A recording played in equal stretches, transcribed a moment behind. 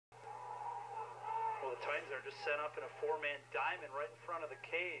Titans are just set up in a four-man diamond right in front of the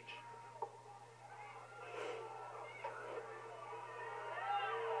cage.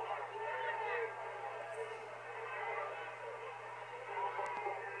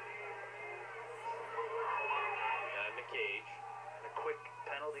 In the cage. And a quick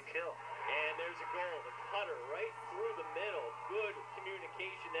penalty kill. And there's a goal. The cutter right through the middle. Good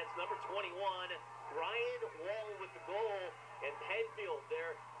communication. That's number 21. Ryan Wall with the goal. And Penfield,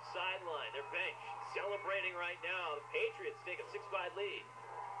 their sideline, their bench, celebrating right now. The Patriots take a 6-5 lead.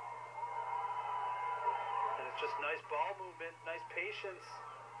 And it's just nice ball movement, nice patience.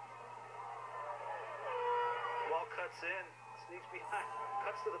 Wall cuts in, sneaks behind,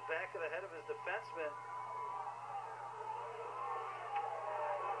 cuts to the back of the head of his defenseman.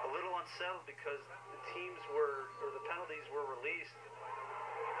 A little unsettled because the penalties were released.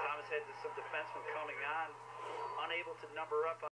 Thomas had some defensemen coming on, unable to number up on